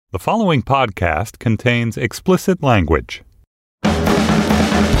The following podcast contains explicit language.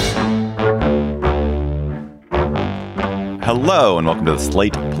 Hello, and welcome to the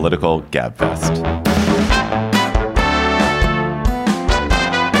Slate Political Gabfest.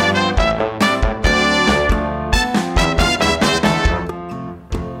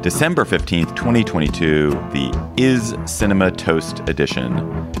 December 15th, 2022, the Is Cinema Toast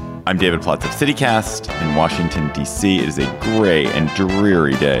edition. I'm David Plotz of CityCast in Washington, D.C. It is a gray and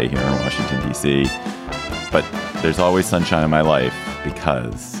dreary day here in Washington, D.C., but there's always sunshine in my life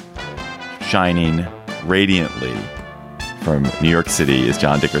because shining radiantly from New York City is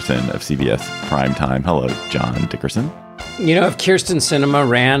John Dickerson of CBS Primetime. Hello, John Dickerson. You know, if Kirsten Sinema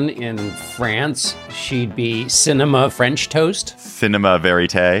ran in France, she'd be Cinema French Toast. Cinema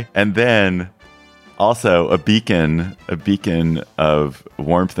Verite. And then also a beacon of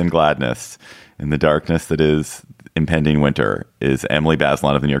warmth and gladness in the darkness that is impending winter is Emily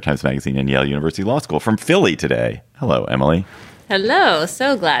Bazelon of the New York Times Magazine and Yale University Law School from Philly today. Hello, Emily. Hello.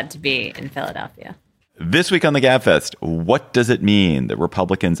 So glad to be in Philadelphia. This week on the Gabfest, what does it mean that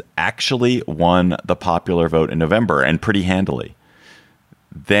Republicans actually won the popular vote in November and pretty handily?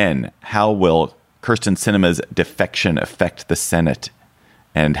 Then, how will Kirsten Sinema's defection affect the Senate?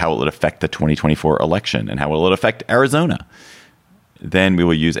 And how will it affect the 2024 election? And how will it affect Arizona? Then we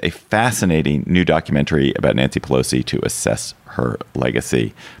will use a fascinating new documentary about Nancy Pelosi to assess her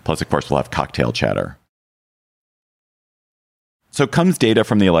legacy. Plus, of course, we'll have cocktail chatter. So comes data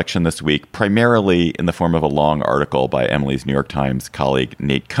from the election this week, primarily in the form of a long article by Emily's New York Times colleague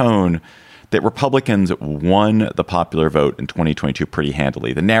Nate Cohn, that Republicans won the popular vote in 2022 pretty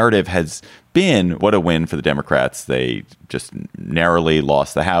handily. The narrative has been, what a win for the Democrats. They just narrowly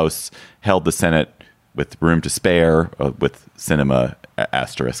lost the House, held the Senate with room to spare, with Sinema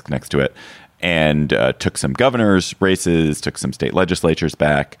asterisk next to it, and took some governors' races, took some state legislatures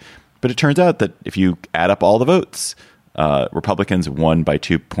back. But it turns out that if you add up all the votes, Republicans won by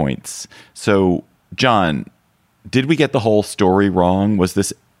 2 points. So, John, did we get the whole story wrong? Was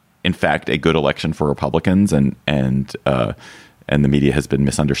this, in fact, a good election for Republicans, and the media has been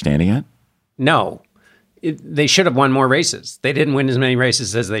misunderstanding it? No. They should have won more races. They didn't win as many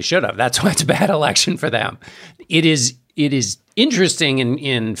races as they should have. That's why it's a bad election for them. It is interesting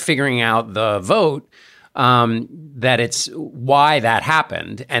in figuring out the vote that it's why that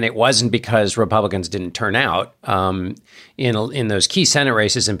happened, and it wasn't because Republicans didn't turn out in those key Senate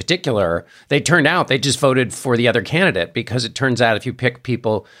races in particular. They turned out. They just voted for the other candidate because it turns out if you pick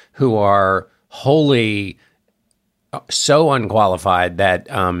people who are wholly so unqualified that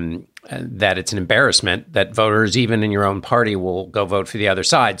it's an embarrassment that voters, even in your own party, will go vote for the other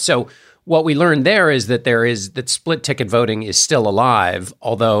side. So what we learned there is that split ticket voting is still alive,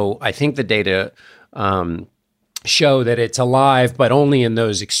 although I think the data show that it's alive, but only in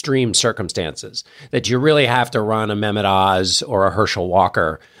those extreme circumstances, that you really have to run a Mehmet Oz or a Herschel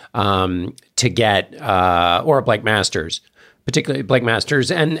Walker to get, or a Blake Masters, particularly Blake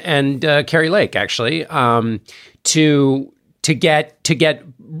Masters and Kari Lake, actually, to get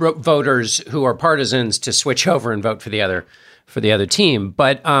voters who are partisans to switch over and vote for the other team.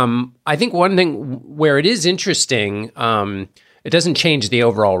 But I think one thing where it is interesting. It doesn't change the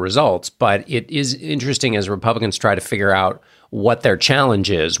overall results, but it is interesting as Republicans try to figure out what their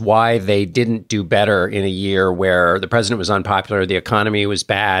challenge is, why they didn't do better in a year where the president was unpopular, the economy was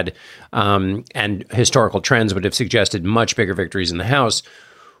bad, and historical trends would have suggested much bigger victories in the House.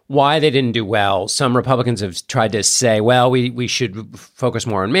 Why they didn't do well. Some Republicans have tried to say, well, we should focus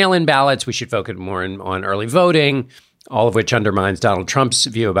more on mail-in ballots, we should focus more on early voting, all of which undermines Donald Trump's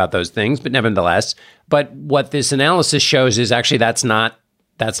view about those things, but nevertheless. But what this analysis shows is actually that's not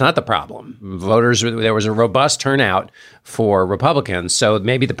the problem. Voters, there was a robust turnout for Republicans, so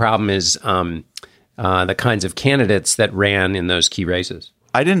maybe the problem is the kinds of candidates that ran in those key races.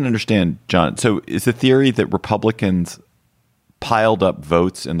 I didn't understand, John. So is the theory that Republicans piled up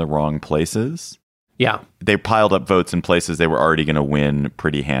votes in the wrong places? Yeah. They piled up votes in places they were already going to win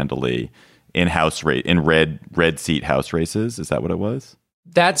pretty handily in red seat House races. Is that what it was?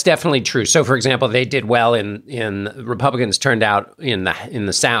 That's definitely true. So, for example, they did well in Republicans turned out in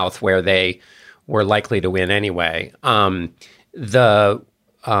the South where they were likely to win anyway. So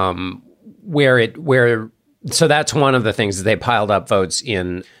that's one of the things is they piled up votes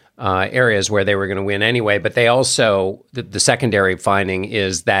in areas where they were going to win anyway. But they also, the secondary finding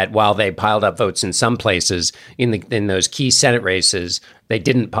is that while they piled up votes in some places in those key Senate races, they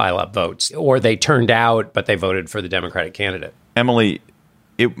didn't pile up votes, or they turned out, but they voted for the Democratic candidate. Emily,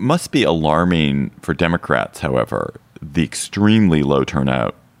 it must be alarming for Democrats, however, the extremely low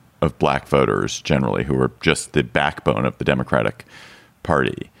turnout of black voters generally, who are just the backbone of the Democratic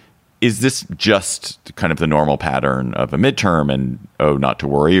Party. Is this just kind of the normal pattern of a midterm and, oh, not to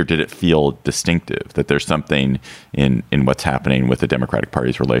worry? Or did it feel distinctive that there's something in what's happening with the Democratic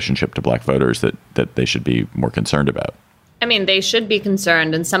Party's relationship to black voters that they should be more concerned about? I mean, they should be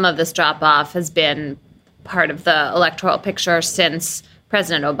concerned. And some of this drop off has been part of the electoral picture since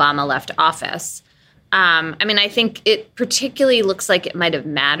President Obama left office. I think it particularly looks like it might have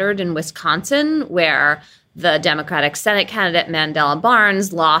mattered in Wisconsin, where the Democratic Senate candidate Mandela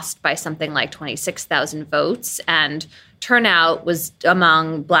Barnes lost by something like 26,000 votes, and turnout was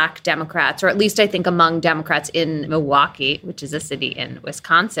among Black Democrats, or at least I think among Democrats in Milwaukee, which is a city in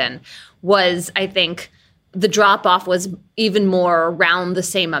Wisconsin, was, I think, the drop-off was even more around the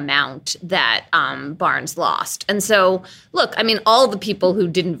same amount that Barnes lost. And so, look, all the people who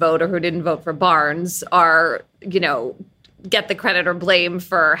didn't vote or who didn't vote for Barnes are, get the credit or blame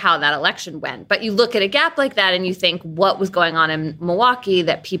for how that election went. But you look at a gap like that and you think, what was going on in Milwaukee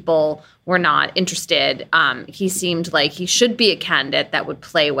that people were not interested? He seemed like he should be a candidate that would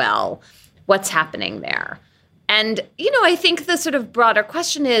play well. What's happening there? And, I think the sort of broader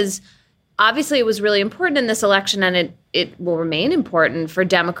question is, obviously it was really important in this election, and it will remain important for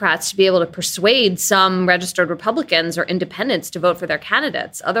Democrats to be able to persuade some registered Republicans or independents to vote for their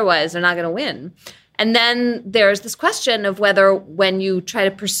candidates. Otherwise, they're not going to win. And then there's this question of whether, when you try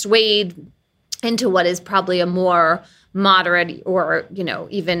to persuade into what is probably a more moderate or,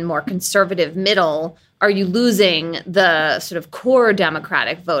 even more conservative middle, are you losing the sort of core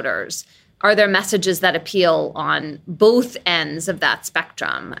Democratic voters? Are there messages that appeal on both ends of that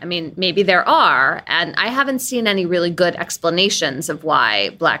spectrum? Maybe there are, and I haven't seen any really good explanations of why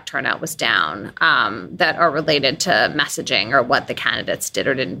Black turnout was down that are related to messaging or what the candidates did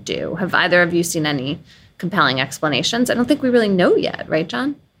or didn't do. Have either of you seen any compelling explanations? I don't think we really know yet, right,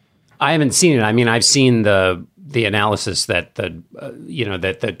 John? I haven't seen it. I've seen the analysis that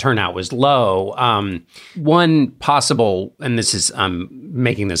the turnout was low. One possible, and this is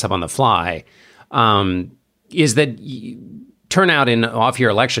making this up on the fly, is that turnout in off-year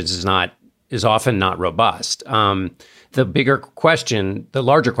elections is often not robust. The bigger question, the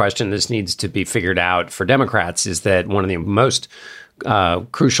larger question, this needs to be figured out for Democrats, is that one of the most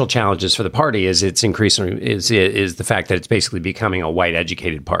crucial challenges for the party is its increasing is the fact that it's basically becoming a white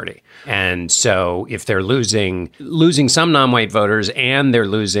educated party. And so if they're losing some non-white voters and they're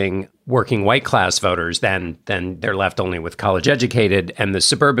losing working white class voters, then they're left only with college educated. And the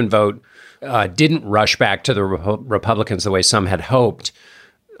suburban vote didn't rush back to the Republicans the way some had hoped.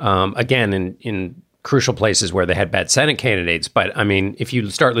 Again, in crucial places where they had bad Senate candidates. But if you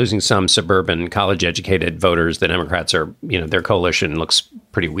start losing some suburban college-educated voters, the Democrats are, their coalition looks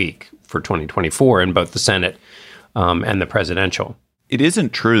pretty weak for 2024 in both the Senate and the presidential. It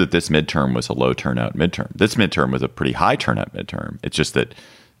isn't true that this midterm was a low turnout midterm. This midterm was a pretty high turnout midterm. It's just that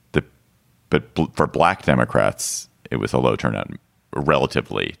but for Black Democrats, it was a low turnout,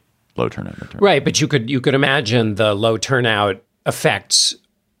 relatively low turnout midterm. Right, but you could imagine the low turnout effects,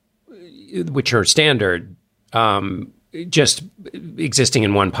 which are standard, just existing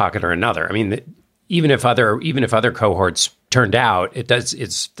in one pocket or another. Even if other cohorts turned out,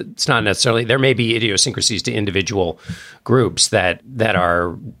 it's not necessarily, there may be idiosyncrasies to individual groups that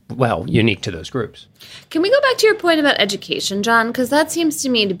are, unique to those groups. Can we go back to your point about education, John? Because that seems to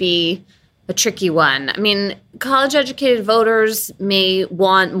me to be a tricky one. College-educated voters may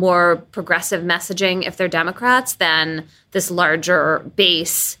want more progressive messaging if they're Democrats than this larger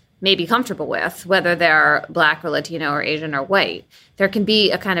base may be comfortable with, whether they're Black or Latino or Asian or white. There can be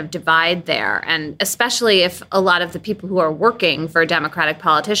a kind of divide there. And especially if a lot of the people who are working for Democratic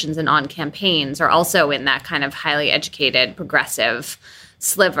politicians and on campaigns are also in that kind of highly educated, progressive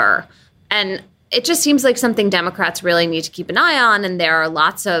sliver. And it just seems like something Democrats really need to keep an eye on. And there are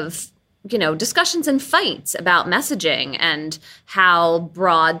lots of discussions and fights about messaging and how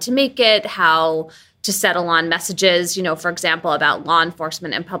broad to make it, how to settle on messages, for example, about law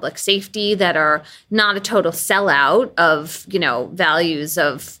enforcement and public safety that are not a total sellout of, values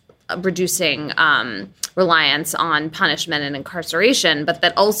of reducing reliance on punishment and incarceration, but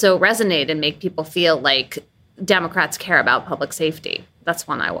that also resonate and make people feel like Democrats care about public safety. That's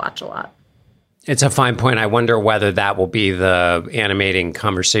one I watch a lot. It's a fine point. I wonder whether that will be the animating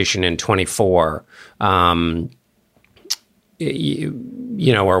conversation in 24.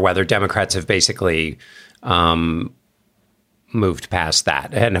 Or whether Democrats have basically moved past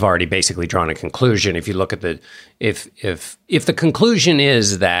that and have already basically drawn a conclusion. If you look at if the conclusion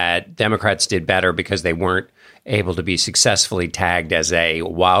is that Democrats did better because they weren't able to be successfully tagged as a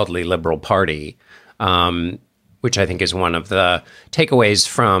wildly liberal party, which I think is one of the takeaways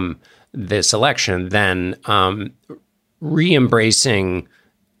from this election, then re-embracing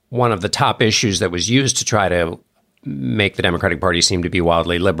one of the top issues that was used to try to make the Democratic Party seem to be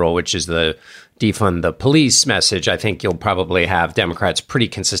wildly liberal, which is the defund the police message. I think you'll probably have Democrats pretty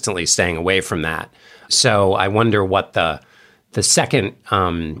consistently staying away from that. So I wonder what the second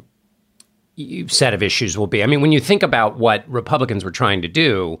set of issues will be. I mean, when you think about what Republicans were trying to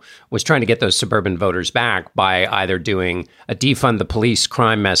do, was trying to get those suburban voters back by either doing a defund the police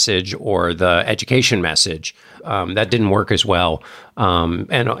crime message or the education message. That didn't work as well.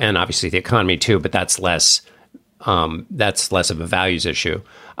 And obviously the economy too, but that's less of a values issue.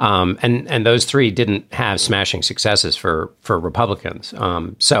 And those three didn't have smashing successes for Republicans.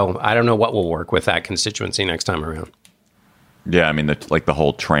 So I don't know what will work with that constituency next time around. Yeah, I mean, the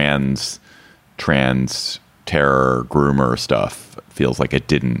whole trans terror groomer stuff feels like it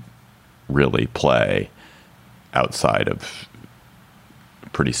didn't really play outside of a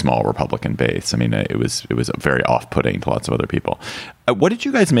pretty small Republican base. I mean, it was very off-putting to lots of other people. What did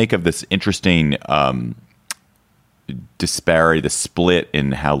you guys make of this interesting disparity, the split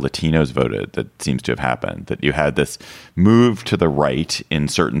in how Latinos voted that seems to have happened? That you had this move to the right in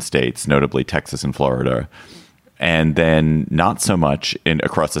certain states, notably Texas and Florida, and then not so much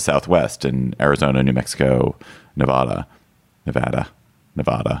across the Southwest in Arizona, New Mexico, Nevada.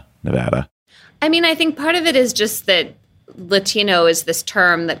 I mean, I think part of it is just that Latino is this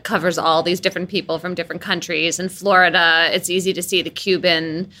term that covers all these different people from different countries. In Florida, it's easy to see the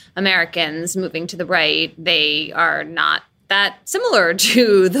Cuban Americans moving to the right. They are not that similar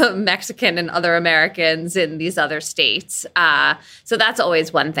to the Mexican and other Americans in these other states. So that's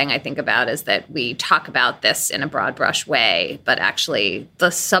always one thing I think about, is that we talk about this in a broad brush way, but actually the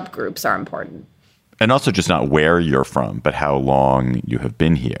subgroups are important. And also just not where you're from, but how long you have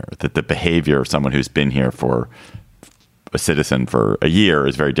been here. That the behavior of someone who's been here for a citizen for a year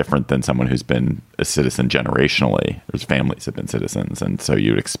is very different than someone who's been a citizen generationally. There's families have been citizens, and so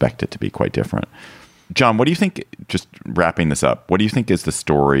you'd expect it to be quite different. John, what do you think, just wrapping this up, what do you think is the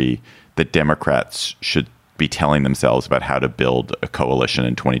story that Democrats should be telling themselves about how to build a coalition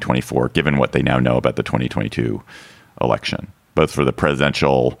in 2024, given what they now know about the 2022 election, both for the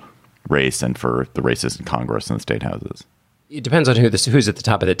presidential race and for the races in Congress and the state houses? It depends on who's at the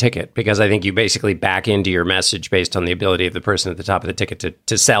top of the ticket, because I think you basically back into your message based on the ability of the person at the top of the ticket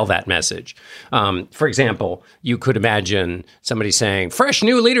to sell that message. For example, you could imagine somebody saying fresh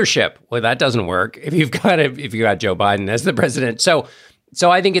new leadership. Well, that doesn't work if you've got Joe Biden as the president. So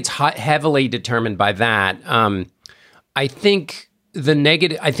I think it's heavily determined by that. I think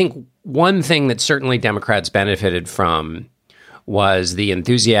one thing that certainly Democrats benefited from was the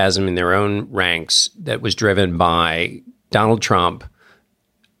enthusiasm in their own ranks that was driven by Donald Trump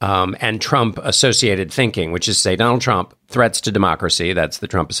and Trump-associated thinking, which is to say Donald Trump, threats to democracy, that's the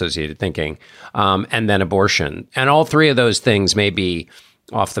Trump-associated thinking, and then abortion. And all three of those things may be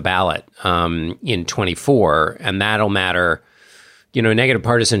off the ballot in 24, and that'll matter. You know, negative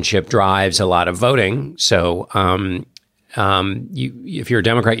partisanship drives a lot of voting. So if you're a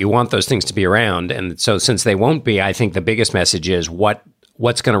Democrat, you want those things to be around. And so since they won't be, I think the biggest message is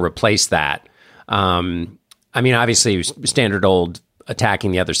what's going to replace that. I mean, obviously, standard old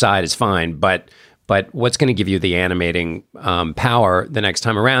attacking the other side is fine, but what's going to give you the animating power the next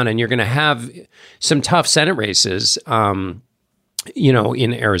time around? And you're going to have some tough Senate races, in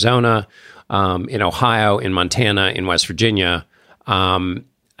Arizona, in Ohio, in Montana, in West Virginia, and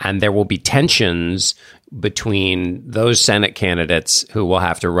there will be tensions between those Senate candidates who will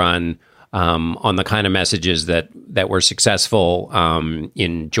have to run on the kind of messages that were successful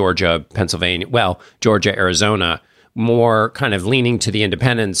in Georgia, Pennsylvania, Georgia, Arizona, more kind of leaning to the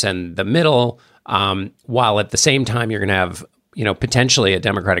independents and the middle, while at the same time you're going to have, potentially a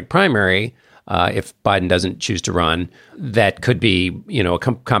Democratic primary if Biden doesn't choose to run. That could be, a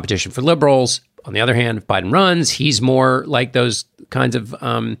competition for liberals. On the other hand, if Biden runs, he's more like those kinds of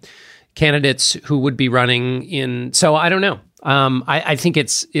candidates who would be running in. So I don't know. I think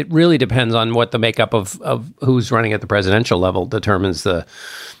it really depends on what the makeup of who's running at the presidential level determines the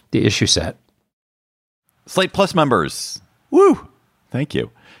issue set. Slate Plus members, woo! Thank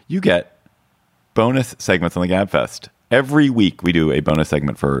you. You get bonus segments on the GabFest. Every week we do a bonus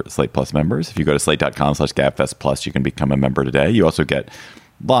segment for Slate Plus members. If you go to slate.com/GabFest Plus, you can become a member today. You also get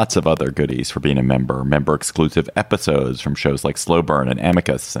lots of other goodies for being a member. Member-exclusive episodes from shows like Slow Burn and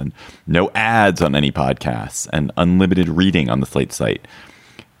Amicus, and no ads on any podcasts, and unlimited reading on the Slate site.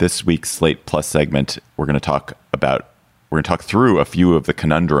 This week's Slate Plus segment, we're going to talk through a few of the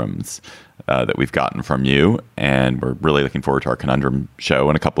conundrums that we've gotten from you, and we're really looking forward to our conundrum show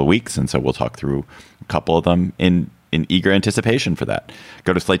in a couple of weeks, and so we'll talk through a couple of them in eager anticipation for that.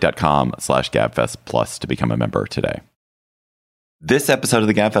 Go to slate.com/GabFest Plus to become a member today. This episode of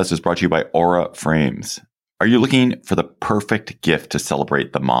the GabFest is brought to you by Aura Frames. Are you looking for the perfect gift to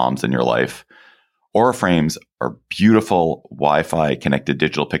celebrate the moms in your life? Aura Frames are beautiful Wi-Fi connected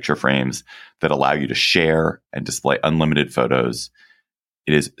digital picture frames that allow you to share and display unlimited photos.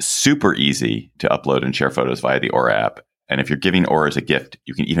 It is super easy to upload and share photos via the Aura app. And if you're giving Aura as a gift,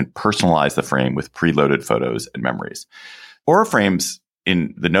 you can even personalize the frame with preloaded photos and memories. Aura Frames,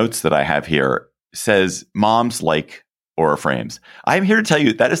 in the notes that I have here, says moms like Aura Frames. I'm here to tell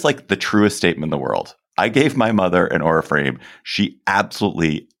you that is like the truest statement in the world. I gave my mother an Aura frame. She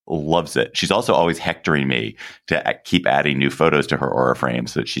absolutely loves it. She's also always hectoring me to keep adding new photos to her Aura frame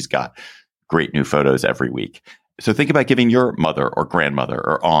so that she's got great new photos every week. So think about giving your mother or grandmother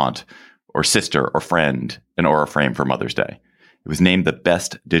or aunt or sister or friend an Aura frame for Mother's Day. It was named the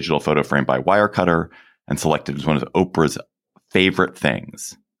best digital photo frame by Wirecutter and selected as one of Oprah's favorite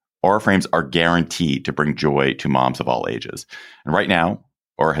things. Aura frames are guaranteed to bring joy to moms of all ages. And right now,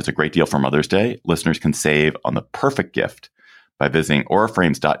 Aura has a great deal for Mother's Day. Listeners can save on the perfect gift by visiting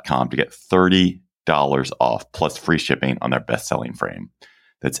auraframes.com to get $30 off plus free shipping on their best-selling frame.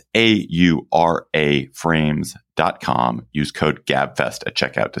 That's AURA frames.com. Use code GABFEST at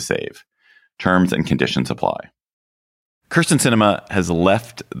checkout to save. Terms and conditions apply. Kyrsten Sinema has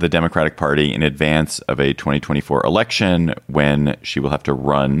left the Democratic Party in advance of a 2024 election when she will have to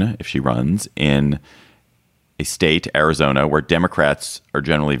run, if she runs, in a state, Arizona, where Democrats are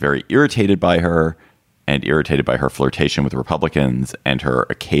generally very irritated by her and irritated by her flirtation with Republicans and her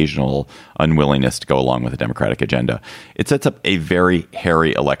occasional unwillingness to go along with the Democratic agenda. It sets up a very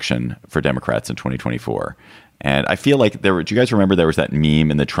hairy election for Democrats in 2024. And I feel like do you guys remember there was that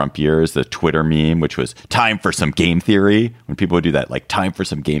meme in the Trump years, the Twitter meme, which was time for some game theory, when people would do that, like time for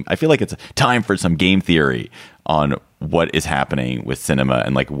some game. I feel like it's time for some game theory on what is happening with Sinema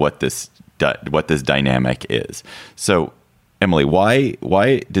and like what this dynamic is. So, Emily, why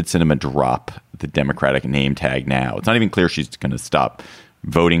did Sinema drop the Democratic name tag now? It's not even clear she's going to stop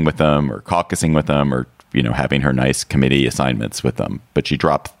voting with them or caucusing with them or, having her nice committee assignments with them, but she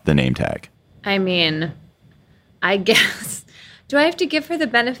dropped the name tag. I mean, I guess, do I have to give her the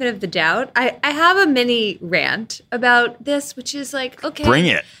benefit of the doubt? I have a mini rant about this, which is like, okay. Bring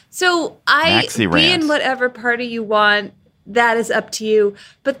it. So be in whatever party you want. That is up to you.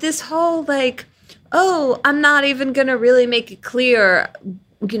 But this whole like, oh, I'm not even going to really make it clear,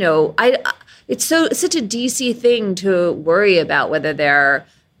 it's such a DC thing to worry about whether there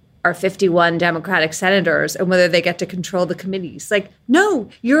are 51 Democratic senators and whether they get to control the committees. Like, no,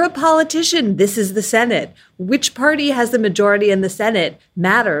 you're a politician. This is the Senate. Which party has the majority in the Senate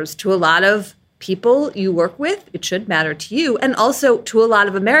matters to a lot of people you work with. It should matter to you and also to a lot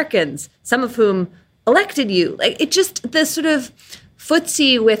of Americans, some of whom elected you. Like, it just, the sort of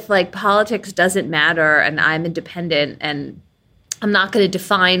footsie with like politics doesn't matter and I'm independent and I'm not going to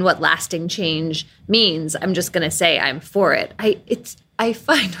define what lasting change means. I'm just going to say I'm for it. I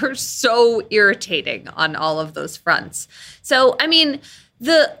find her so irritating on all of those fronts. So, I mean,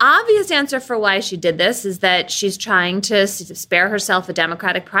 the obvious answer for why she did this is that she's trying to spare herself a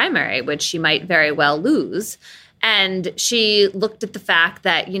Democratic primary, which she might very well lose. And she looked at the fact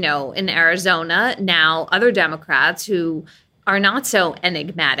that, in Arizona, now other Democrats who are not so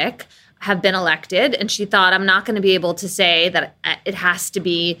enigmatic have been elected. And she thought, I'm not going to be able to say that it has to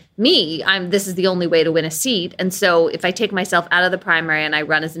be me. This is the only way to win a seat. And so if I take myself out of the primary and I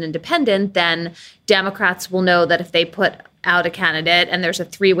run as an independent, then Democrats will know that if they put out a candidate and there's a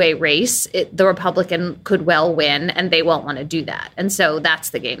three-way race, the Republican could well win and they won't want to do that. And so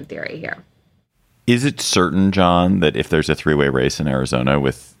that's the game theory here. Is it certain, John, that if there's a three-way race in Arizona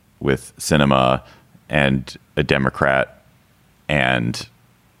with Sinema and a Democrat and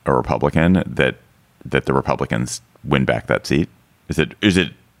a Republican, that the Republicans win back that seat? Is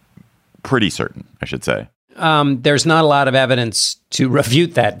it pretty certain, I should say? There's not a lot of evidence to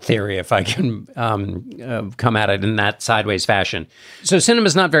refute that theory, if I can come at it in that sideways fashion. So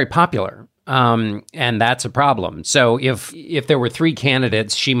Sinema's not very popular, and that's a problem. So if there were three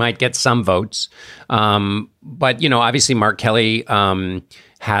candidates, she might get some votes. But, obviously Mark Kelly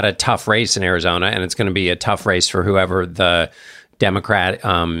had a tough race in Arizona, and it's going to be a tough race for whoever the Democrat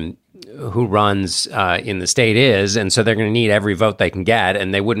who runs in the state is. And so they're going to need every vote they can get.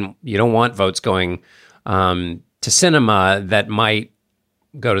 And you don't want votes going to Sinema that might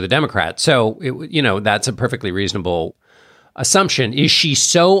go to the Democrats. So, that's a perfectly reasonable assumption. Is she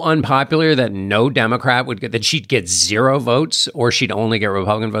so unpopular that no Democrat that she'd get zero votes or she'd only get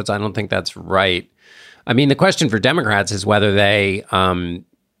Republican votes? I don't think that's right. I mean, the question for Democrats is whether they,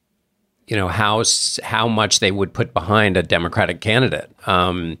 how much they would put behind a Democratic candidate,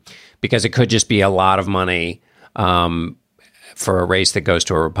 because it could just be a lot of money for a race that goes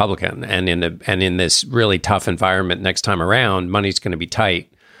to a Republican. And in this really tough environment next time around, money's going to be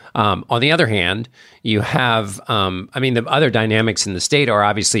tight. On the other hand, you have, the other dynamics in the state are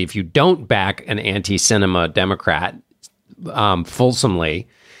obviously if you don't back an anti-Sinema Democrat fulsomely,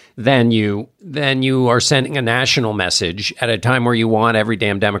 then you are sending a national message at a time where you want every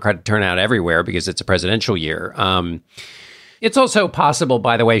damn Democrat to turn out everywhere because it's a presidential year. It's also possible,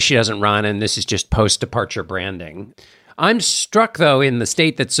 by the way, she doesn't run, and this is just post-departure branding. I'm struck, though, in the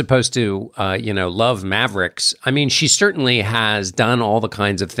state that's supposed to, love mavericks. I mean, she certainly has done all the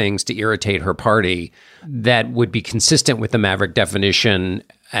kinds of things to irritate her party that would be consistent with the maverick definition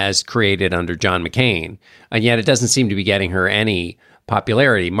as created under John McCain. And yet it doesn't seem to be getting her any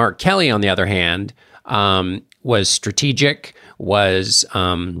popularity. Mark Kelly, on the other hand, was strategic, was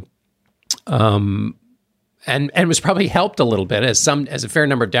and was probably helped a little bit as a fair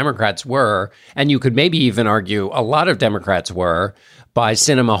number of Democrats were, and you could maybe even argue a lot of Democrats were, by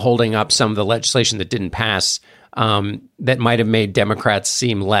Sinema holding up some of the legislation that didn't pass that might have made Democrats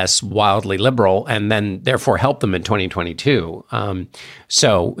seem less wildly liberal and then therefore help them in 2022.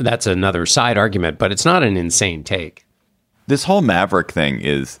 So that's another side argument, but it's not an insane take. This whole Maverick thing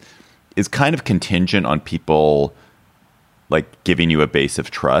is kind of contingent on people like giving you a base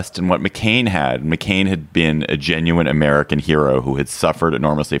of trust. And what McCain had been a genuine American hero who had suffered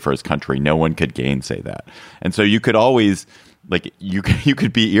enormously for his country. No one could gainsay that. And so you could always, like, you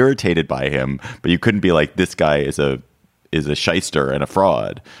could be irritated by him, but you couldn't be like, this guy is a shyster and a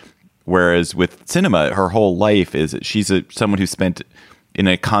fraud. Whereas with Sinema, her whole life is she's someone who spent in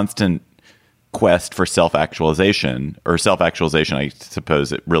a constant quest for self-actualization, I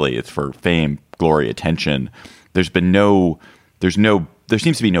suppose it's for fame, glory, attention. There seems to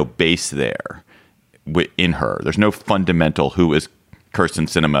be no base there in her. There's no fundamental who is Kyrsten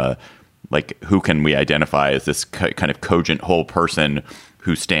Sinema, like who can we identify as this kind of cogent whole person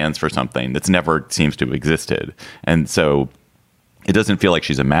who stands for something that's never seems to have existed. And so it doesn't feel like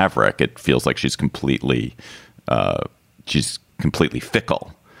she's a maverick. It feels like she's completely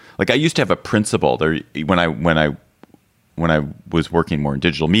fickle. Like I used to have a principle there when I was working more in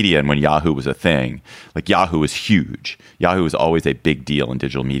digital media and when Yahoo was a thing. Like Yahoo was huge. Yahoo was always a big deal in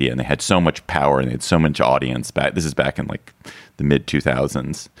digital media, and they had so much power and they had so much audience. This is back in like the mid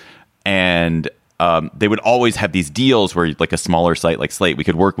 2000s, and they would always have these deals where, like a smaller site like Slate, we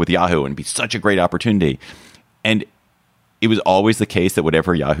could work with Yahoo and be such a great opportunity. And it was always the case that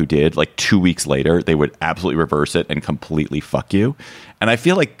whatever Yahoo did, like 2 weeks later, they would absolutely reverse it and completely fuck you. And I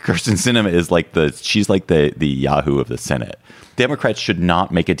feel like Kyrsten Sinema is like she's like the Yahoo of the Senate. Democrats should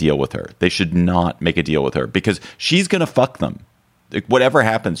not make a deal with her. They should not make a deal with her because she's going to fuck them. Like, whatever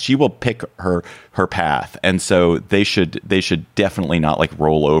happens, she will pick her path. And so they should definitely not like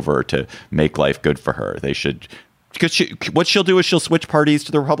roll over to make life good for her. They should. Because what she'll do is she'll switch parties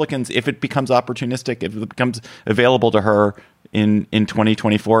to the Republicans if it becomes opportunistic, if it becomes available to her in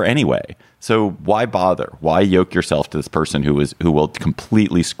 2024 anyway. So why bother? Why yoke yourself to this person who will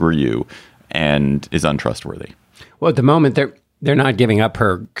completely screw you and is untrustworthy? Well, at the moment, they're not giving up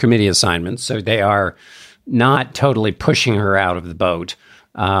her committee assignments, so they are not totally pushing her out of the boat,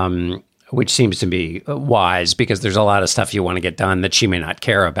 which seems to be wise because there's a lot of stuff you want to get done that she may not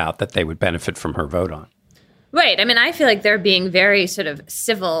care about that they would benefit from her vote on. Right. I mean, I feel like they're being very sort of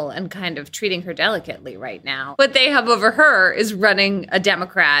civil and kind of treating her delicately right now. What they have over her is running a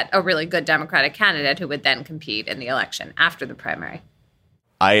Democrat, a really good Democratic candidate who would then compete in the election after the primary.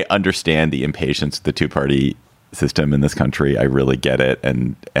 I understand the impatience of the two-party system in this country. I really get it.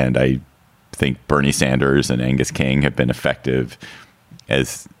 And I think Bernie Sanders and Angus King have been effective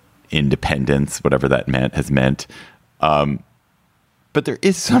as independents, whatever that has meant. But there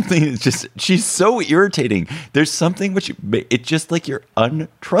is something that's just, she's so irritating. There's something it's just like you're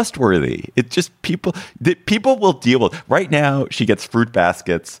untrustworthy. It's just people will deal with. Right now, she gets fruit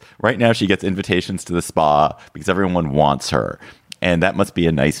baskets. Right now, she gets invitations to the spa because everyone wants her. And that must be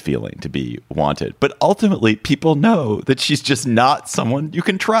a nice feeling to be wanted. But ultimately, people know that she's just not someone you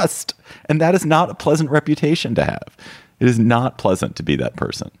can trust. And that is not a pleasant reputation to have. It is not pleasant to be that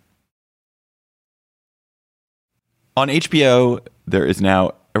person. On HBO, there is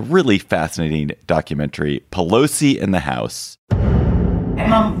now a really fascinating documentary, Pelosi in the House.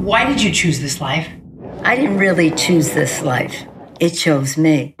 Mom, why did you choose this life? I didn't really choose this life. It chose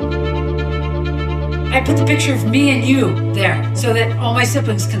me. I put the picture of me and you there so that all my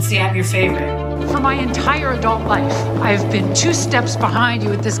siblings can see I'm your favorite. For my entire adult life, I've been 2 steps behind you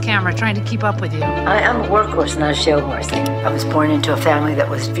with this camera trying to keep up with you. I am a workhorse, not a show horse. I was born into a family that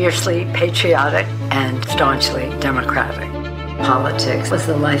was fiercely patriotic and staunchly democratic. politics was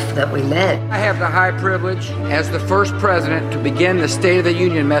the life that we led. I have the high privilege as the first president to begin the State of the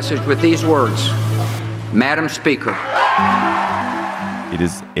Union message with these words. Madam Speaker. It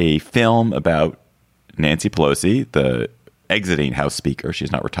is a film about Nancy Pelosi, the exiting House Speaker.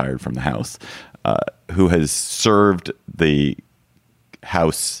 She's not retired from the House, who has served the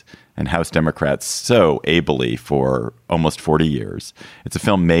House and House Democrats so ably for almost 40 years. It's a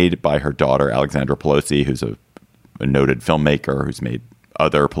film made by her daughter, Alexandra Pelosi, who's a noted filmmaker who's made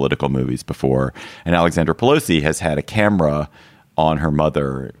other political movies before. And Alexandra Pelosi has had a camera on her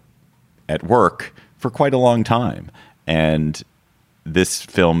mother at work for quite a long time. And this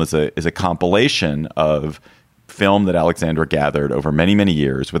film is a compilation of film that Alexandra gathered over many, many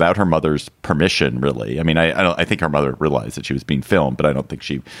years without her mother's permission, really. I mean, I think her mother realized that she was being filmed, but I don't think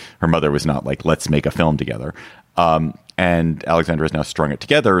her mother was not like, let's make a film together. And Alexandra has now strung it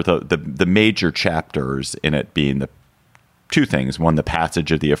together. The major chapters in it being the two things. One, the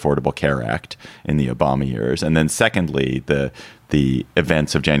passage of the Affordable Care Act in the Obama years. And then secondly, the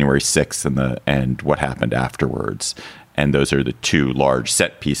events of January 6th and what happened afterwards. And those are the two large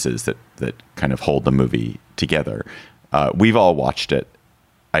set pieces that kind of hold the movie together. We've all watched it.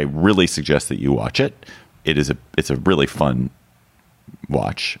 I really suggest that you watch it. It's a really fun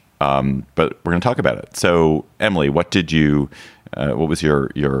watch. But we're going to talk about it. So, Emily, what was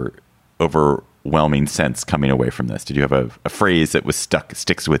your overwhelming sense coming away from this? Did you have a phrase that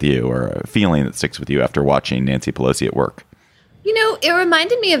sticks with you, or a feeling that sticks with you after watching Nancy Pelosi at work? You know, it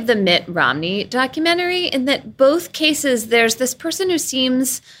reminded me of the Mitt Romney documentary in that both cases, there's this person who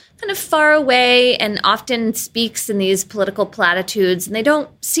seems kind of far away and often speaks in these political platitudes, and they don't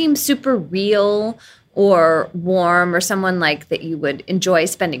seem super real or warm or someone like that you would enjoy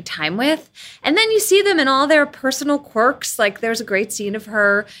spending time with. And then you see them in all their personal quirks. Like there's a great scene of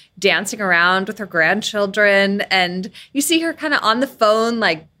her dancing around with her grandchildren, and you see her kind of on the phone,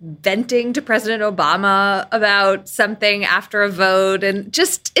 like venting to President Obama about something after a vote. And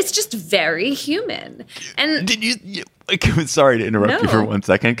it's just very human. And did you sorry to interrupt you for 1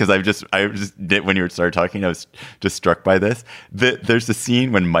 second, because I just when you started talking, I was just struck by this. There's a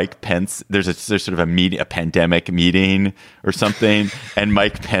scene when Mike Pence, there's sort of a pandemic meeting or something, and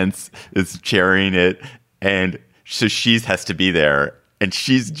Mike Pence is chairing it, and so she has to be there, and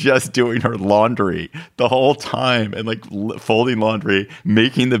she's just doing her laundry the whole time, and like folding laundry,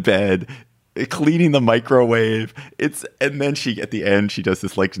 making the bed, cleaning the microwave. And then at the end, she does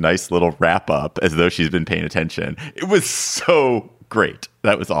this like nice little wrap up as though she's been paying attention. It was so great.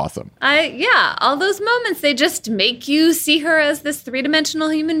 That was awesome. All those moments, they just make you see her as this three-dimensional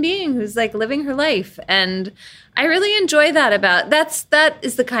human being who's like living her life. And I really enjoy that that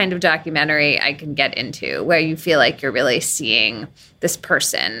is the kind of documentary I can get into, where you feel like you're really seeing this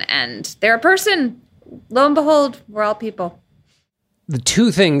person, and they're a person. Lo and behold, we're all people. The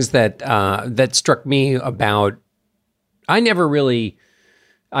two things that struck me about,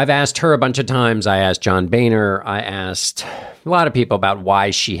 I've asked her a bunch of times. I asked John Boehner. I asked a lot of people about why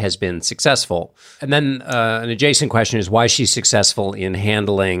she has been successful. And then an adjacent question is why she's successful in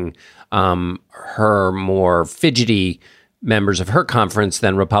handling her more fidgety members of her conference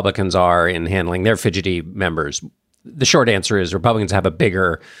than Republicans are in handling their fidgety members. The short answer is Republicans have a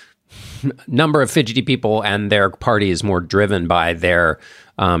bigger number of fidgety people, and their party is more driven by their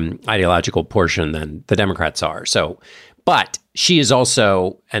ideological portion than the Democrats are. But she is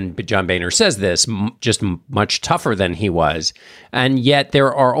also, and John Boehner says this, just much tougher than he was. And yet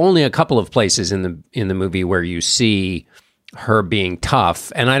there are only a couple of places in the movie where you see her being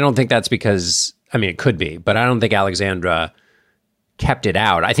tough. And I don't think that's because, it could be, but I don't think Alexandra kept it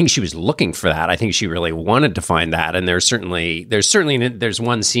out. I think she was looking for that. I think she really wanted to find that. And there's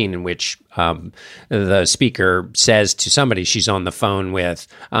one scene in which the speaker says to somebody she's on the phone with,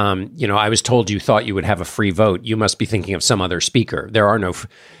 I was told you thought you would have a free vote. You must be thinking of some other speaker. There are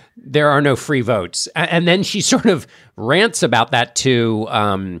no free votes. And then she sort of rants about that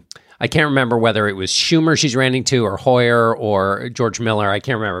to, I can't remember whether it was Schumer she's ranting to, or Hoyer, or George Miller. I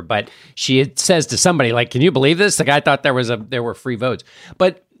can't remember, but she says to somebody like, "Can you believe this? The guy thought there were free votes."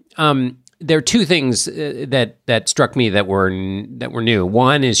 But there are two things that struck me that were new.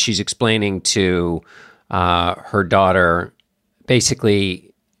 One is she's explaining to her daughter,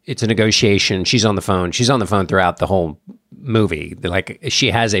 basically, it's a negotiation. She's on the phone. She's on the phone throughout the whole movie. Like, she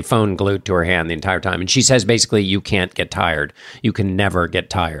has a phone glued to her hand the entire time. And she says, basically, you can't get tired. You can never get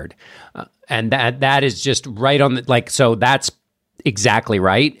tired. And that is just right on the, so that's exactly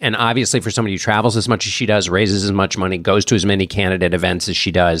right. And obviously for somebody who travels as much as she does, raises as much money, goes to as many candidate events as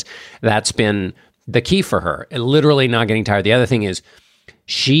she does, that's been the key for her. And literally not getting tired. The other thing is,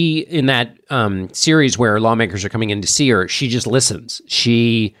 she, in that series where lawmakers are coming in to see her, she just listens.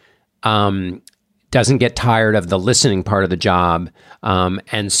 She doesn't get tired of the listening part of the job,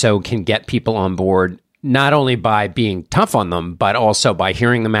 and so can get people on board, not only by being tough on them, but also by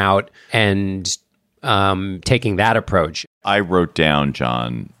hearing them out and taking that approach. I wrote down,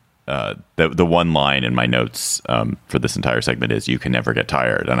 John, the one line in my notes for this entire segment is "You can never get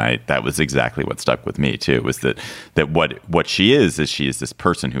tired," and that was exactly what stuck with me too. Was that what she is she is this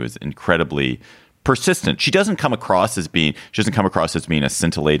person who is incredibly persistent. She doesn't come across as being a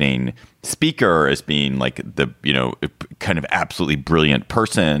scintillating speaker, as being like the kind of absolutely brilliant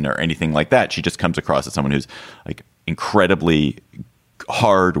person or anything like that. She just comes across as someone who's like incredibly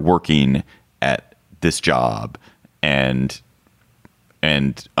hard working at this job and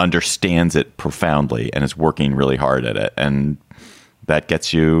understands it profoundly and is working really hard at it. And that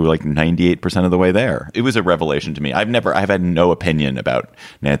gets you like 98% of the way there. It was a revelation to me. I've had no opinion about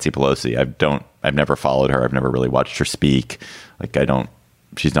Nancy Pelosi. I've never followed her. I've never really watched her speak.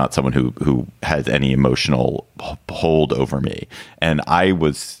 She's not someone who has any emotional hold over me. And I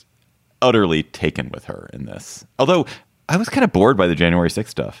was utterly taken with her in this. Although I was kind of bored by the January 6th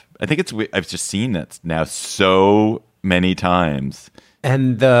stuff. I think I've just seen that now so many times.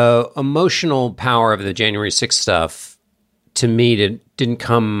 And the emotional power of the January 6th stuff, to me, didn't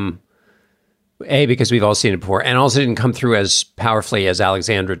come, A, because we've all seen it before, and also didn't come through as powerfully as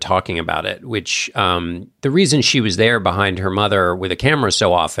Alexandra talking about it, which the reason she was there behind her mother with a camera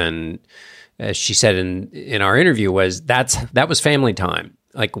so often, as she said in our interview, was that was family time.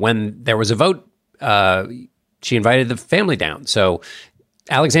 Like when there was a vote, she invited the family down. So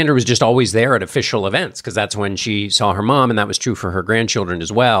Alexandra was just always there at official events because that's when she saw her mom, and that was true for her grandchildren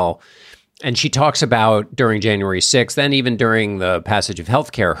as well. And she talks about during January 6th, and even during the passage of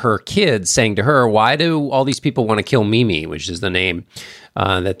healthcare, her kids saying to her, "Why do all these people want to kill Mimi?" which is the name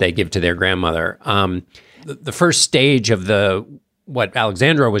that they give to their grandmother. The first stage of what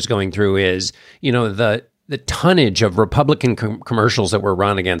Alexandra was going through is, the tonnage of Republican commercials that were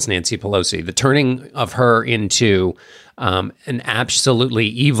run against Nancy Pelosi, the turning of her into an absolutely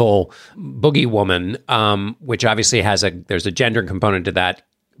evil boogie woman, which obviously there's a gender component to that.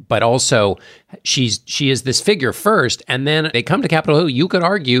 But also, she is this figure first, and then they come to Capitol Hill. You could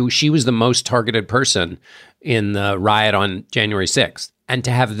argue she was the most targeted person in the riot on January 6th. And to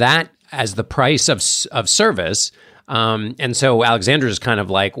have that as the price of service, and so Alexandra's kind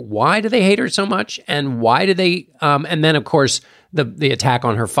of like, why do they hate her so much? And why do they? And then, of course, the attack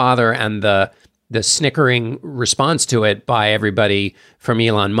on her father and the snickering response to it by everybody from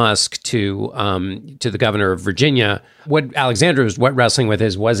Elon Musk to the governor of Virginia. What Alexandra was wrestling with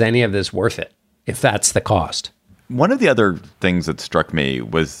is, was any of this worth it, if that's the cost? One of the other things that struck me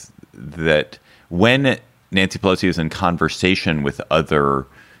was that when Nancy Pelosi was in conversation with other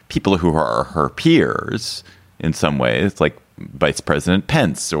people who are her peers in some ways, like Vice President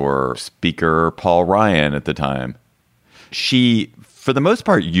Pence or Speaker Paul Ryan at the time, she, for the most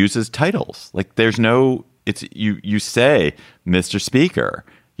part, uses titles. Like there's no, you say, Mr. Speaker.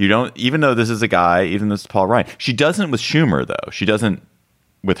 You don't, even though this is a guy, even though this is Paul Ryan. She doesn't with Schumer, though. She doesn't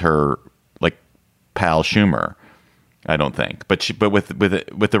with her, like, pal Schumer, I don't think. But with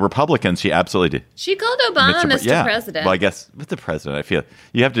the Republicans, she absolutely did. She called Obama Mr. President. Well, I guess with the president, I feel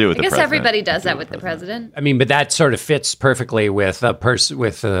you have to do it with the president. I guess everybody does that with the president. I mean, but that sort of fits perfectly with a person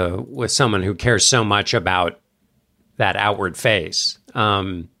with someone who cares so much about that outward face.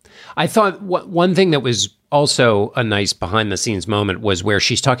 I thought one thing that was also a nice behind-the-scenes moment was where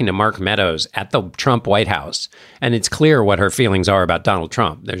she's talking to Mark Meadows at the Trump White House, and it's clear what her feelings are about Donald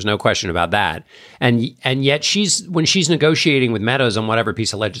Trump. There's no question about that. And yet when she's negotiating with Meadows on whatever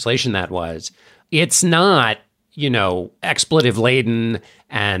piece of legislation that was, it's not, expletive-laden,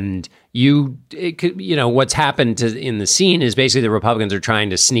 and what's happened in the scene is basically the Republicans are trying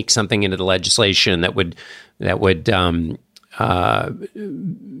to sneak something into the legislation that would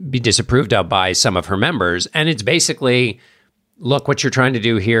be disapproved of by some of her members. And it's basically, look, what you're trying to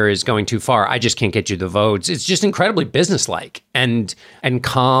do here is going too far. I just can't get you the votes. It's just incredibly businesslike and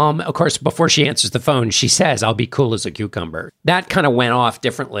calm. Of course, before she answers the phone, she says, "I'll be cool as a cucumber." That kind of went off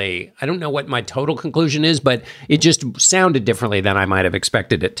differently. I don't know what my total conclusion is, but it just sounded differently than I might have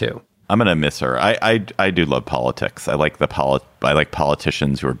expected it to. I'm going to miss her. I do love politics. I like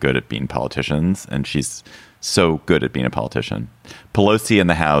politicians who are good at being politicians, and she's so good at being a politician. Pelosi in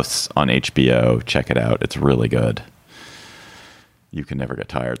the House on HBO. Check it out. It's really good. You can never get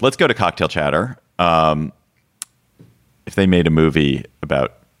tired. Let's go to Cocktail Chatter. If they made a movie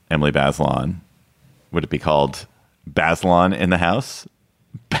about Emily Bazelon, would it be called Bazelon in the House?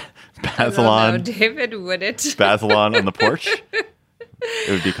 Bazelon. David, would it? Bazelon on the porch?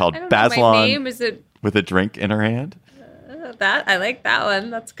 It would be called My Bazelon name is it. with a drink in her hand. That I like that one.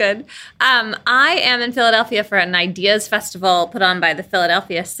 That's good. I am in Philadelphia for an Ideas Festival put on by the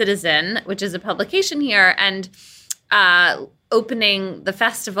Philadelphia Citizen, which is a publication here. And opening the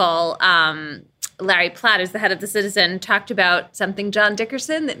festival, Larry Platt, who's the head of the Citizen, talked about something, John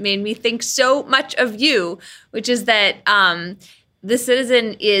Dickerson, that made me think so much of you, which is that the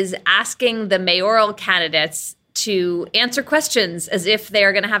Citizen is asking the mayoral candidates to answer questions as if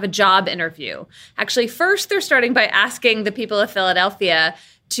they're going to have a job interview. Actually, first, they're starting by asking the people of Philadelphia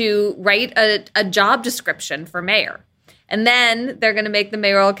to write a job description for mayor. And then they're going to make the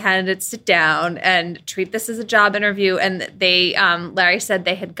mayoral candidates sit down and treat this as a job interview. And they, Larry said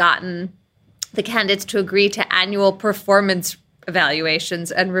they had gotten the candidates to agree to annual performance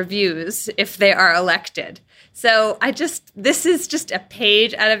evaluations and reviews if they are elected. So this is just a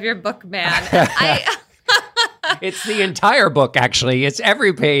page out of your book, man. It's the entire book, actually. It's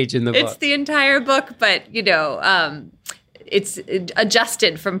every page in the book. It's the entire book, but, it's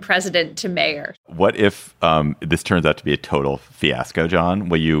adjusted from president to mayor. What if this turns out to be a total fiasco, John?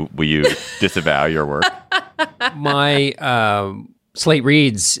 Will you disavow your work? My Slate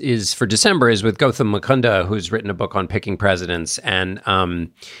Reads is for December is with Gautam Mukunda, who's written a book on picking presidents. And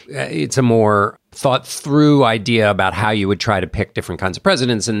it's a more thought through idea about how you would try to pick different kinds of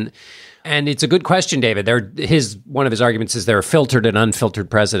presidents. And it's a good question, David. One of his arguments is there are filtered and unfiltered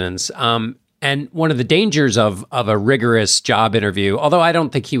presidents. And one of the dangers of a rigorous job interview, although I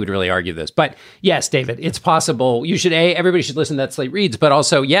don't think he would really argue this, but yes, David, it's possible. Everybody should listen to that Slate Reads, but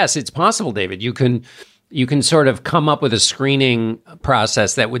also, yes, it's possible, David. You can sort of come up with a screening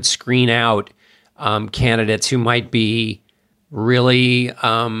process that would screen out candidates who might be really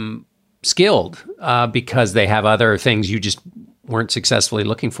skilled because they have other things you just weren't successfully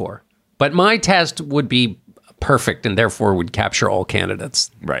looking for. But my test would be perfect and therefore would capture all candidates.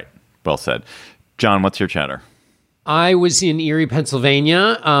 Right. Well said. John, what's your chatter? I was in Erie,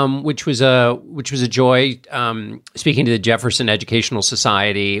 Pennsylvania, which was a joy, speaking to the Jefferson Educational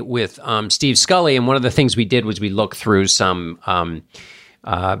Society with Steve Scully. And one of the things we did was we looked through some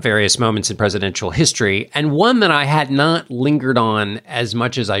various moments in presidential history. And one that I had not lingered on as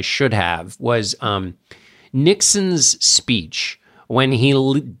much as I should have was Nixon's speech when he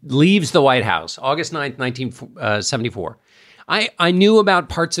leaves the White House, August 9th, 1974. I knew about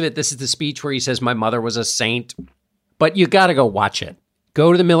parts of it. This is the speech where he says, "My mother was a saint." But you got to go watch it.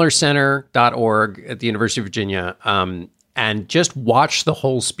 Go to the millercenter.org at the University of Virginia and just watch the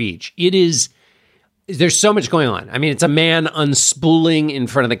whole speech. There's so much going on. I mean, it's a man unspooling in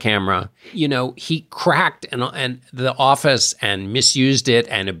front of the camera. He cracked and the office and misused it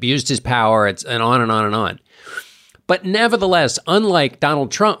and abused his power. And on and on and on. But nevertheless, unlike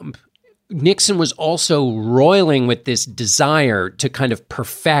Donald Trump, Nixon was also roiling with this desire to kind of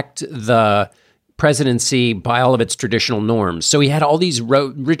perfect the presidency by all of its traditional norms. So he had all these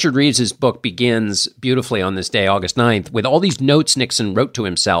Richard Reeves's book begins beautifully on this day, August 9th, with all these notes Nixon wrote to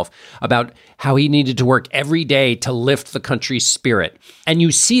himself about how he needed to work every day to lift the country's spirit. And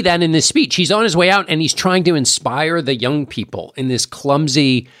you see that in this speech. He's on his way out and he's trying to inspire the young people in this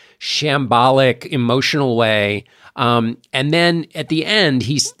clumsy, shambolic, emotional way. And then at the end,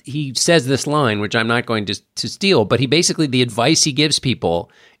 he says this line, which I'm not going to steal, but the advice he gives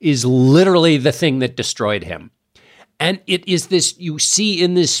people is literally the thing that destroyed him. And it is this, you see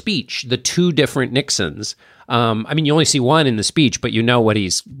in this speech, the two different Nixons. You only see one in the speech, but you know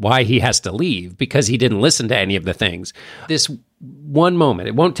why he has to leave, because he didn't listen to any of the things. This one moment,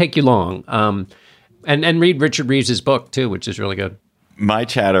 it won't take you long. And read Richard Reeves's book too, which is really good. My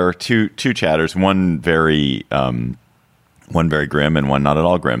chatter, two chatters, one very grim and one not at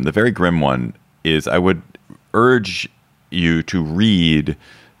all grim. The very grim one is I would urge you to read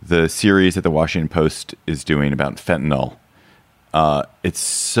the series that the Washington Post is doing about fentanyl. It's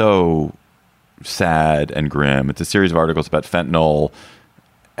so sad and grim. It's a series of articles about fentanyl,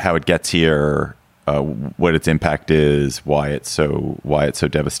 how it gets here, what its impact is, why it's so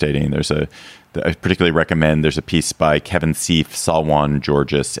devastating. I particularly recommend, there's a piece by Kevin Seif, Salwan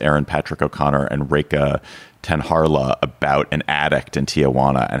Georges, Aaron Patrick O'Connor, and Reka Tenharla about an addict in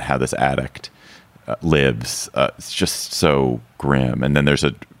Tijuana and how this addict lives. It's just so grim. And then there's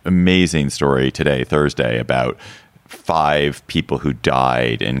an amazing story today, Thursday, about 5 people who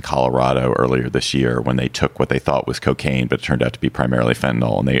died in Colorado earlier this year when they took what they thought was cocaine, but it turned out to be primarily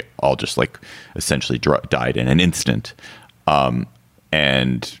fentanyl. And they all just essentially died in an instant.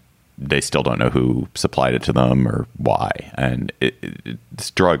 And they still don't know who supplied it to them or why. And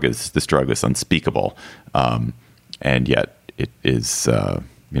this drug is unspeakable. And yet it is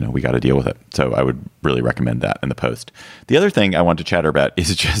we got to deal with it. So I would really recommend that in the Post. The other thing I want to chatter about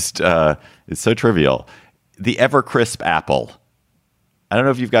is just, it's so trivial. The Evercrisp apple. I don't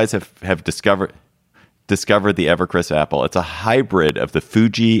know if you guys have discovered the Evercrisp apple. It's a hybrid of the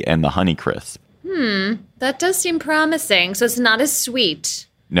Fuji and the Honeycrisp. That does seem promising. So it's not as sweet.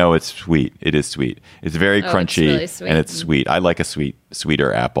 No, it's sweet. It is sweet. It's very crunchy, it's really sweet. And it's sweet. I like a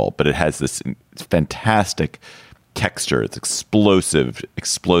sweeter apple, but it has this fantastic texture. It's explosive,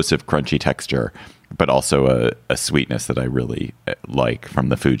 crunchy texture, but also a sweetness that I really like from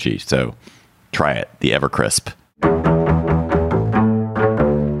the Fuji. So try it, the Evercrisp.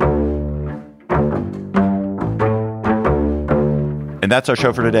 And that's our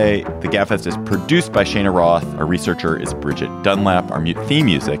show for today. The Gabfest is produced by Shana Roth. Our researcher is Bridget Dunlap. Our theme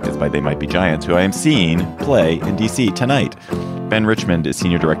music is by They Might Be Giants, who I am seeing play in D.C. tonight. Ben Richmond is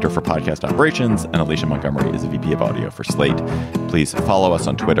Senior Director for Podcast Operations, and Alicia Montgomery is a VP of Audio for Slate. Please follow us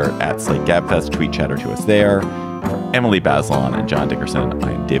on Twitter @SlateGabfest. Tweet chatter to us there. For Emily Bazelon and John Dickerson,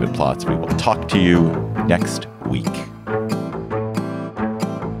 I am David Plotz. We will talk to you next week.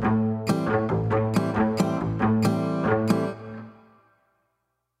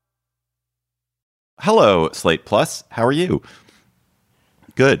 Hello, Slate Plus. How are you?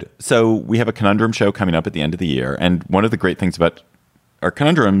 Good. So we have a conundrum show coming up at the end of the year. And one of the great things about our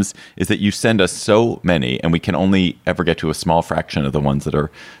conundrums is that you send us so many, and we can only ever get to a small fraction of the ones that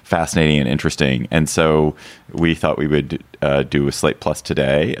are fascinating and interesting. And so we thought we would do a Slate Plus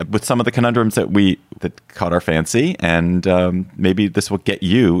today with some of the conundrums that caught our fancy. And maybe this will get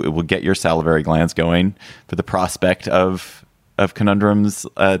your salivary glands going for the prospect of conundrums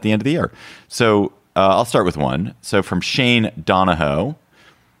at the end of the year. So I'll start with one. So from Shane Donahoe,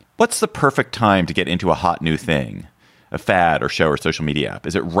 what's the perfect time to get into a hot new thing, a fad or show or social media app?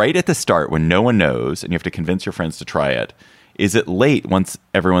 Is it right at the start when no one knows and you have to convince your friends to try it? Is it late once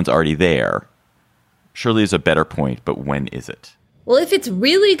everyone's already there? Surely there's a better point, but when is it? Well, if it's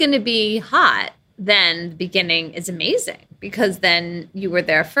really going to be hot, then the beginning is amazing because then you were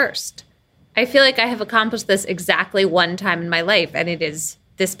there first. I feel like I have accomplished this exactly one time in my life, and it is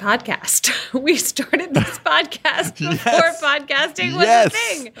this podcast. We started this podcast before podcasting was a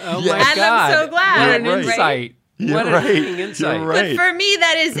thing. Oh my and God. I'm so glad. What an insight. What an insight. You're right. But for me,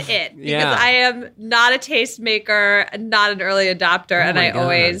 that is it. Because I am not a tastemaker, not an early adopter, and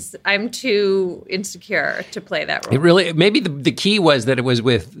I'm too insecure to play that role. It really, maybe the key was that it was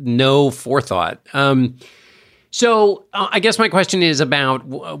with no forethought. So I guess my question is about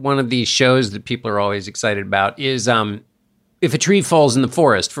one of these shows that people are always excited about is if a tree falls in the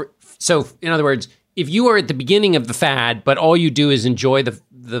forest. So in other words, if you are at the beginning of the fad, but all you do is enjoy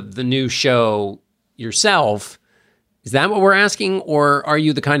the new show yourself, is that what we're asking? Or are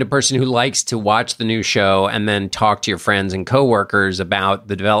you the kind of person who likes to watch the new show and then talk to your friends and coworkers about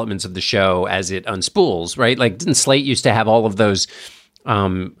the developments of the show as it unspools, right? Like, didn't Slate used to have all of those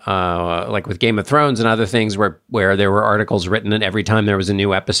like with Game of Thrones and other things where there were articles written and every time there was a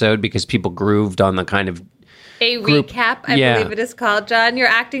new episode because people grooved on the kind of recap, I believe it is called, John. You're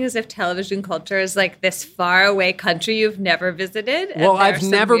acting as if television culture is like this faraway country you've never visited. Well, I've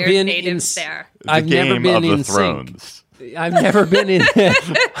never been in there. I've never been in sync. I've never been in.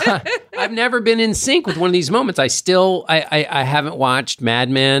 I've never been in sync with one of these moments. I haven't watched Mad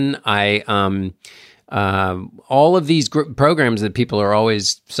Men. All of these programs that people are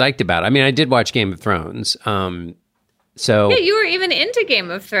always psyched about. I mean, I did watch Game of Thrones. So you were even into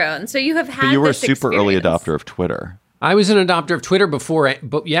Game of Thrones. So you have had. But you were a this super early experience. adopter of Twitter. I was an adopter of Twitter before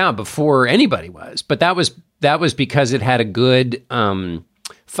anybody was. But that was because it had a good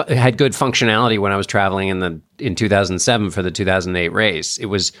had good functionality when I was traveling in 2007 for the 2008 race. It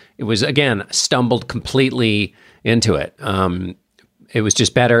was again stumbled completely into it. It was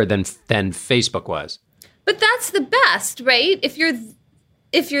just better than Facebook was. But that's the best, right? If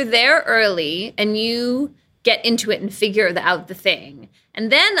you're there early and you get into it and figure out the thing,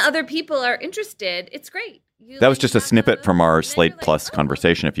 and then other people are interested, it's great. That was just a snippet from our Slate Plus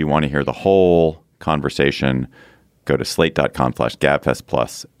conversation. If you want to hear the whole conversation, go to slate.com/GabFest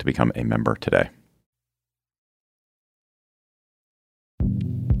Plus to become a member today.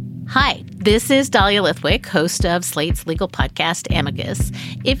 Hi, this is Dahlia Lithwick, host of Slate's legal podcast, Amicus.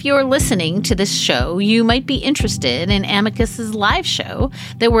 If you're listening to this show, you might be interested in Amicus's live show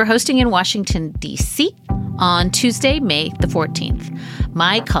that we're hosting in Washington, D.C. on Tuesday, May the 14th.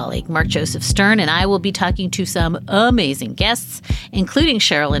 My colleague, Mark Joseph Stern, and I will be talking to some amazing guests, including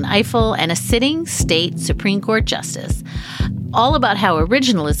Sherrilyn Ifill and a sitting state Supreme Court justice, all about how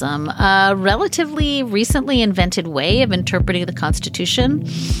originalism, a relatively recently invented way of interpreting the Constitution,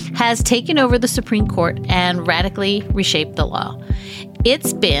 has taken over the Supreme Court and radically reshaped the law.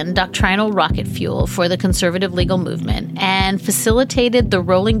 It's been doctrinal rocket fuel for the conservative legal movement and facilitated the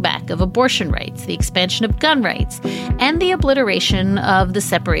rolling back of abortion rights, the expansion of gun rights, and the obliteration of the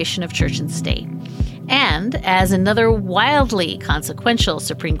separation of church and state. And as another wildly consequential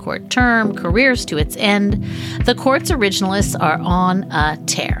Supreme Court term careers to its end, the court's originalists are on a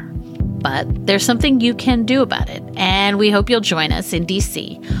tear. But there's something you can do about it, and we hope you'll join us in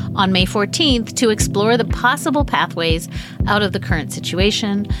D.C. on May 14th to explore the possible pathways out of the current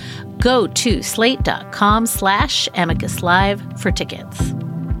situation. Go to slate.com/amicuslive for tickets.